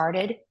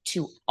started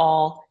to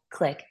all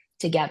click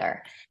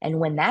together. And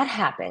when that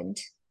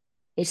happened,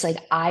 it's like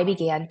I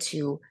began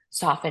to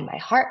soften my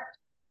heart.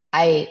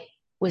 I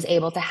was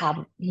able to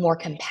have more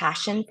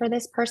compassion for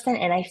this person.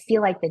 And I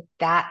feel like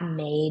that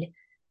made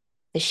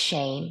the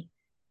shame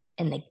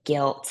and the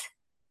guilt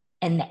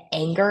and the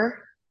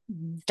anger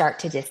start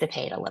to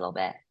dissipate a little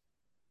bit.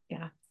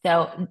 Yeah.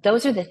 So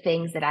those are the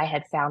things that I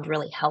had found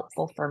really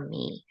helpful for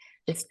me,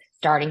 just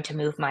starting to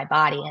move my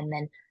body and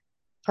then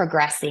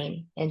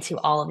progressing into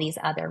all of these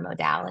other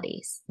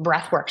modalities.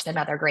 Breathwork's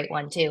another great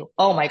one too.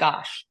 Oh my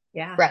gosh.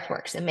 Yeah.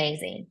 Breathwork's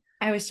amazing.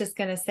 I was just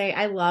going to say,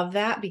 I love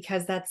that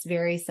because that's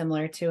very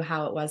similar to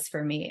how it was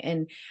for me.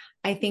 And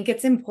I think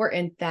it's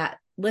important that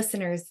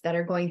listeners that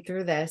are going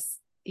through this,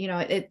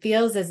 it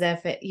feels as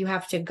if you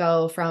have to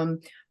go from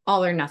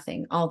all or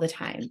nothing all the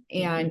time.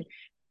 And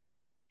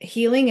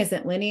healing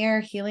isn't linear.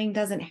 Healing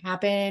doesn't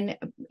happen,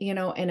 in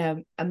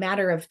a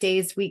matter of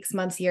days, weeks,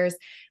 months, years.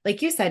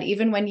 Like you said,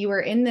 even when you were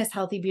in this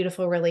healthy,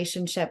 beautiful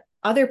relationship,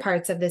 other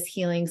parts of this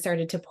healing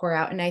started to pour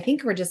out. And I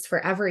think we're just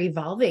forever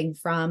evolving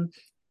from,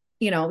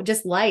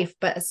 just life,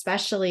 but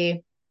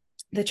especially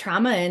the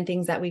trauma and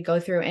things that we go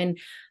through. And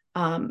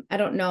I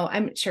don't know,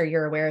 I'm sure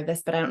you're aware of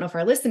this, but I don't know if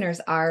our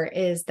listeners are,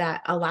 is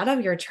that a lot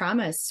of your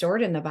trauma is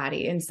stored in the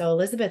body. And so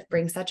Elizabeth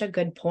brings such a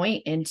good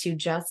point into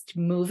just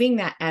moving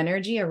that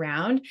energy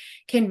around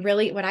can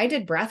really, when I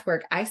did breath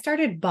work, I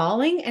started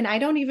bawling and I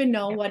don't even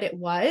know what it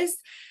was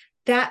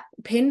that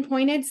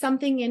pinpointed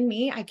something in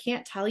me. I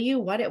can't tell you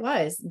what it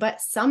was,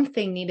 but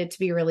something needed to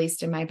be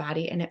released in my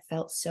body and it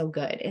felt so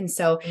good. And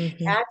so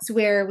that's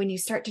where, when you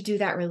start to do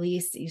that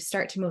release, you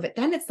start to move it,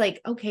 then it's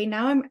like, okay,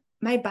 now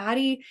my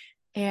body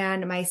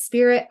and my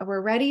spirit, we're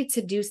ready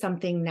to do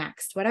something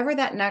next. Whatever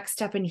that next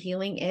step in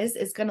healing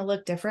is going to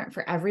look different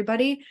for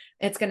everybody.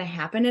 It's going to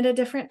happen at a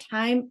different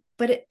time,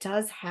 but it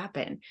does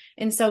happen.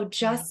 And so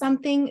just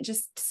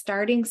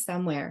starting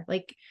somewhere,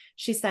 like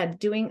she said,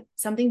 doing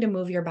something to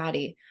move your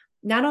body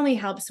not only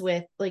helps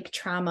with like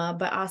trauma,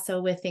 but also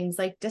with things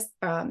like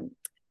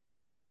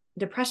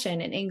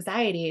depression and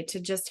anxiety, to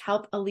just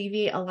help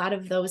alleviate a lot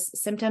of those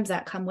symptoms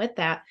that come with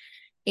that.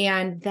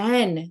 And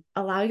then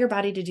allow your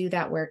body to do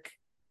that work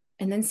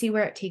and then see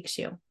where it takes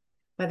you,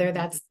 whether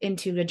that's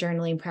into a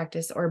journaling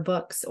practice or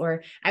books,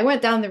 or I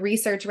went down the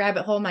research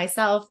rabbit hole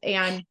myself.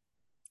 And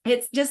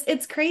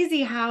it's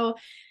crazy how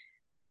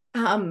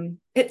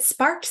it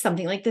sparked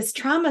something, like this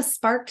trauma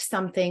sparked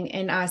something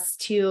in us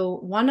to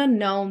want to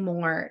know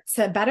more,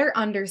 to better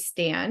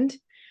understand.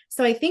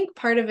 So I think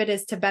part of it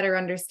is to better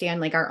understand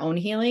like our own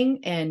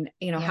healing and,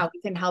 how we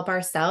can help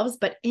ourselves.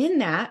 But in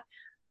that,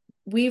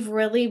 we've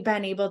really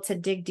been able to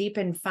dig deep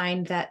and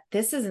find that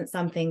this isn't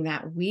something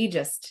that we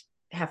just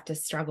have to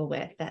struggle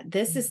with, that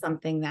this is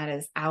something that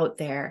is out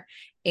there.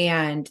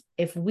 And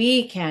if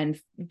we can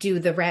do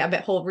the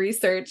rabbit hole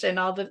research and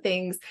all the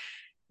things,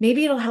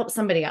 maybe it'll help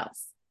somebody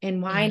else.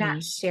 And why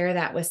not share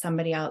that with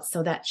somebody else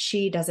so that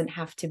she doesn't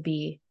have to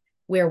be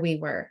where we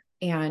were,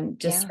 and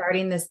just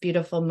starting this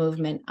beautiful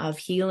movement of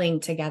healing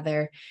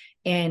together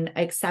and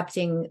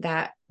accepting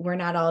that we're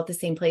not all at the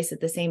same place at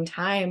the same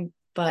time,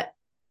 but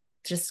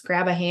just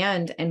grab a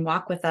hand and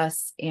walk with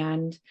us.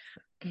 And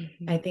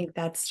I think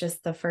that's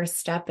just the first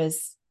step,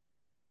 is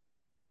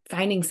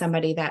finding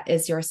somebody that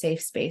is your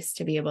safe space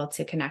to be able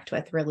to connect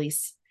with,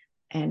 release,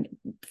 and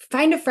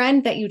find a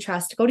friend that you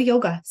trust. Go to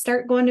yoga,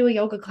 start going to a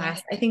yoga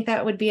class. I think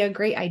that would be a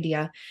great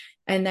idea.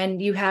 And then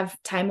you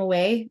have time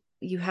away.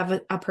 You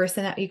have a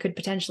person that you could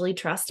potentially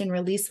trust and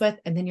release with,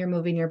 and then you're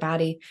moving your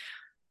body,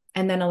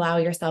 and then allow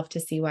yourself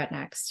to see what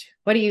next.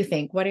 What do you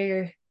think? What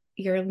are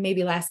your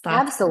maybe last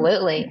thoughts?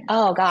 Absolutely.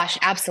 Oh gosh,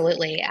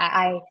 absolutely.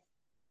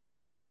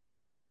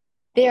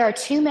 There are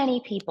too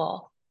many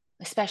people,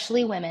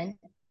 especially women,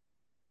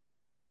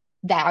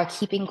 that are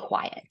keeping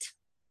quiet,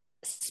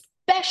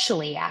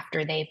 especially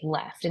after they've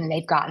left and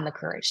they've gotten the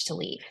courage to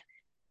leave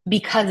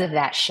because of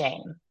that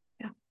shame.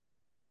 Yeah.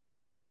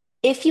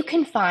 If you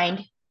can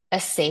find a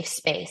safe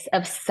space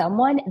of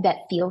someone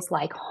that feels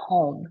like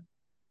home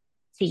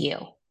to you,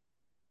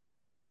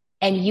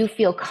 and you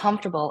feel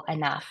comfortable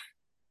enough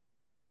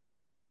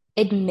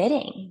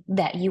admitting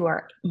that you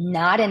are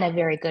not in a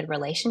very good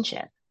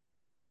relationship,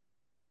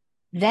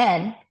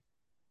 then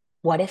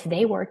what if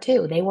they were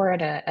too? They were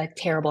at a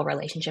terrible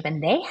relationship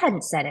and they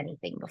hadn't said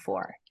anything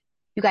before.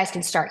 You guys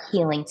can start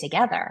healing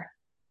together.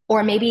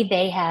 Or maybe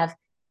they have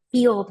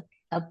healed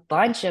a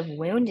bunch of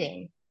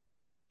wounding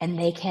and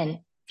they can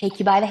take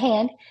you by the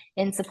hand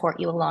and support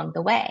you along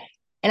the way.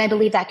 And I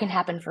believe that can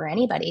happen for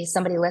anybody.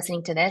 Somebody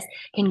listening to this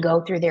can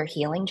go through their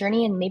healing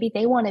journey, and maybe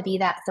they want to be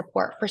that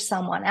support for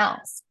someone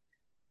else,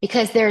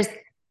 because there's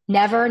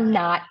never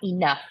not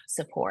enough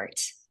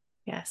support.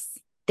 Yes.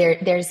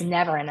 There's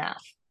never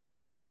enough.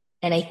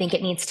 And I think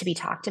it needs to be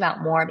talked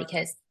about more,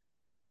 because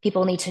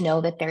people need to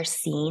know that they're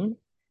seen,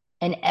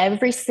 and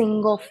every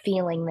single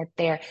feeling that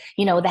they're,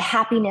 the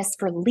happiness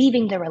for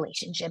leaving the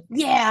relationship.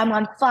 Yeah, I'm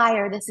on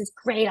fire. This is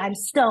great. I'm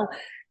so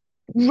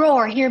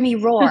roar, hear me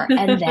roar.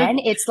 And then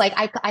it's like,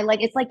 I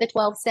like, it's like the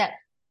 12-step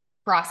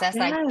process,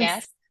 Yes. I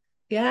guess.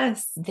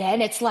 Yes.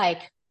 Then it's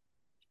like,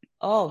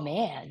 oh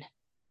man,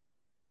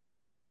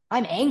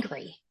 I'm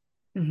angry.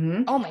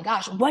 Oh my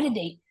gosh, what did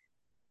they?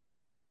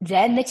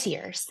 Then the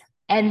tears.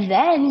 And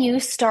then you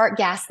start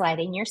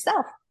gaslighting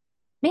yourself.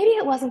 Maybe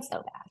it wasn't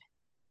so bad.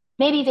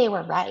 Maybe they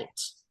were right.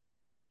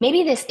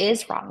 Maybe this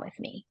is wrong with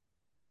me.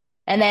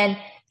 And then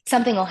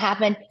something will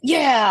happen.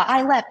 Yeah,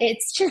 I left.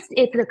 It's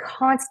a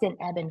constant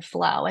ebb and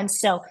flow. And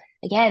so,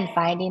 again,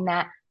 finding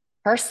that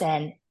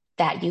person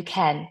that you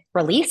can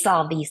release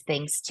all these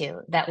things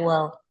to that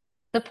will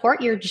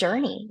support your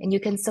journey and you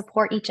can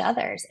support each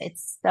other's.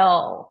 It's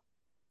so,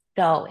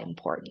 so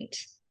important.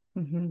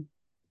 Mm-hmm.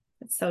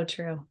 It's so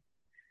true.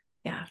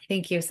 Yeah.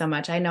 Thank you so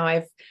much. I know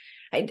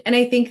and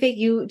I think that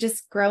you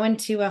just grow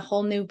into a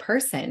whole new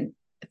person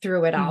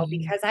through it all, Mhm.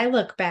 because I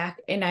look back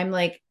and I'm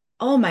like,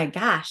 oh my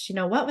gosh,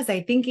 what was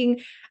I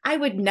thinking? I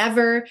would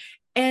never.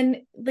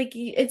 And like,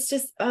 it's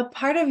just a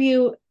part of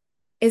you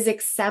is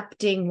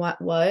accepting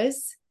what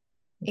was,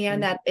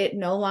 and Mhm. that it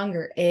no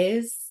longer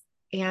is,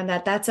 and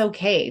that's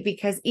okay.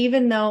 Because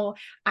even though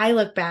I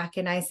look back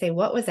and I say,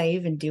 what was I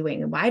even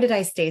doing? And why did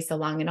I stay so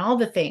long and all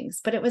the things?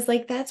 But it was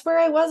like, that's where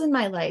I was in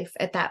my life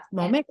at that Yeah.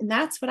 moment. And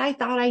that's what I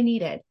thought I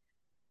needed.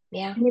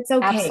 Yeah. And it's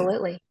okay.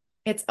 Absolutely.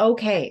 It's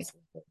okay.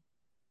 Absolutely.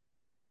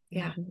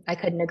 Yeah. I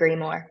couldn't agree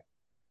more.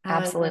 I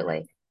love it.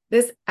 Absolutely.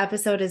 This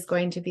episode is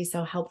going to be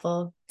so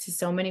helpful to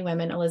so many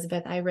women.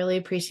 Elizabeth, I really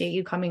appreciate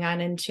you coming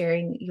on and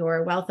sharing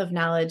your wealth of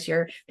knowledge,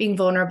 your being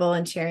vulnerable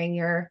and sharing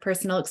your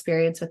personal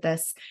experience with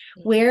this.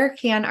 Where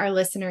can our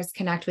listeners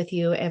connect with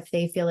you if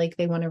they feel like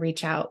they want to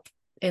reach out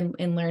and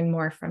learn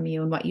more from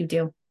you and what you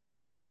do?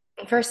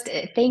 First,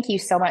 thank you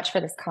so much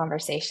for this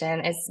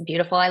conversation. It's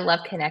beautiful. I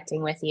love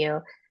connecting with you.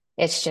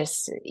 It's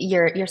just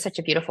you're such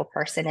a beautiful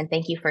person, and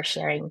thank you for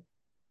sharing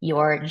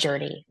your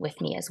journey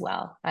with me as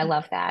well. I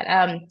love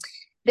that.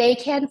 They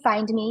can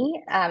find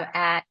me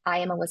at I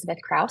am Elizabeth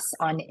Krause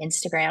on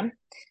Instagram.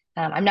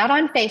 I'm not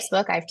on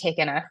Facebook. I've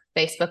taken a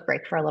Facebook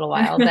break for a little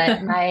while,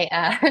 but my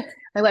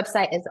my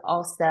website is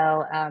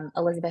also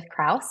Elizabeth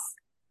Krause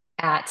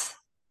at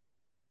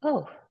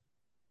oh,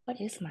 what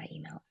is my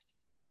email?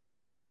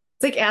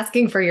 It's like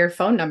asking for your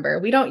phone number.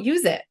 We don't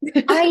use it.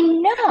 I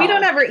We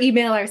don't know. ever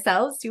email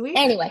ourselves, do we?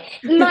 Anyway,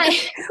 my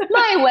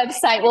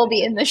website will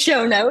be in the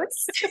show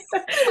notes. There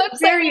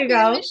Website will you be in the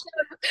go. show notes.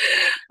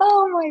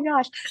 Oh my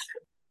gosh.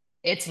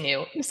 It's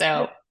new.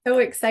 So That's so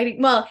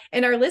exciting. Well,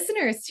 and our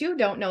listeners too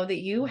don't know that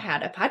you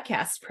had a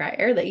podcast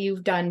prior, that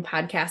you've done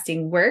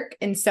podcasting work.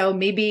 And so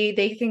maybe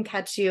they can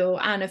catch you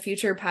on a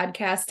future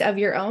podcast of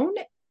your own.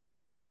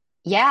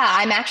 yeah,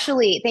 I'm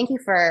actually, thank you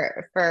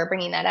for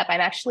bringing that up.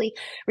 I'm actually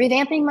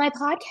revamping my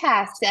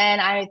podcast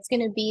and it's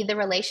going to be the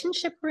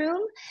relationship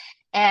room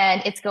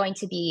and it's going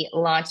to be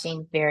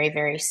launching very,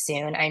 very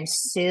soon. I'm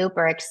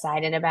super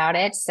excited about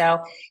it. So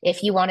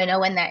if you want to know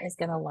when that is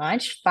going to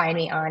launch, find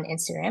me on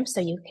Instagram so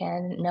you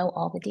can know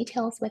all the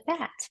details with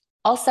that.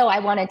 Also, I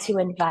wanted to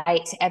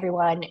invite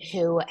everyone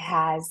who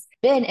has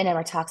been in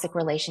a toxic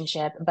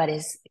relationship but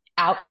is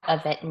out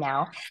of it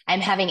now.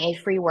 I'm having a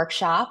free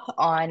workshop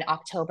on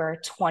October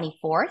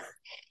 24th.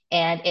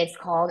 And it's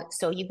called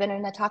So You've Been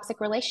in a Toxic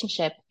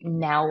Relationship,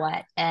 Now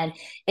What? And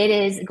it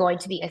is going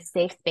to be a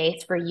safe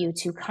space for you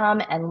to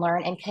come and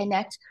learn and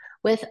connect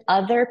with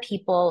other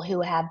people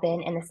who have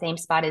been in the same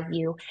spot as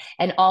you,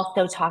 and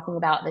also talking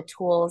about the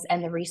tools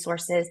and the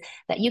resources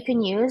that you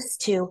can use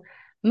to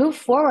move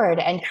forward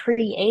and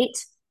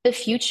create the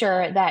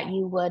future that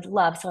you would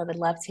love. So I would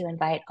love to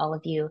invite all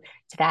of you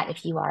to that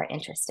if you are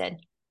interested.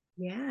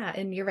 Yeah,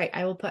 and you're right.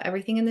 I will put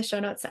everything in the show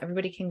notes so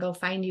everybody can go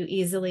find you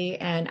easily.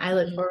 And I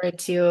look Mhm. forward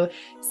to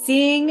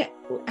seeing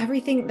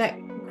everything that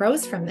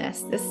grows from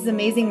this. This is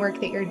amazing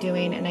work that you're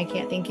doing. And I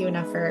can't thank you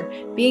enough for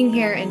being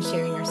here and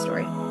sharing your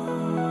story.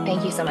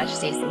 Thank you so much,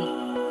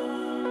 Stacey.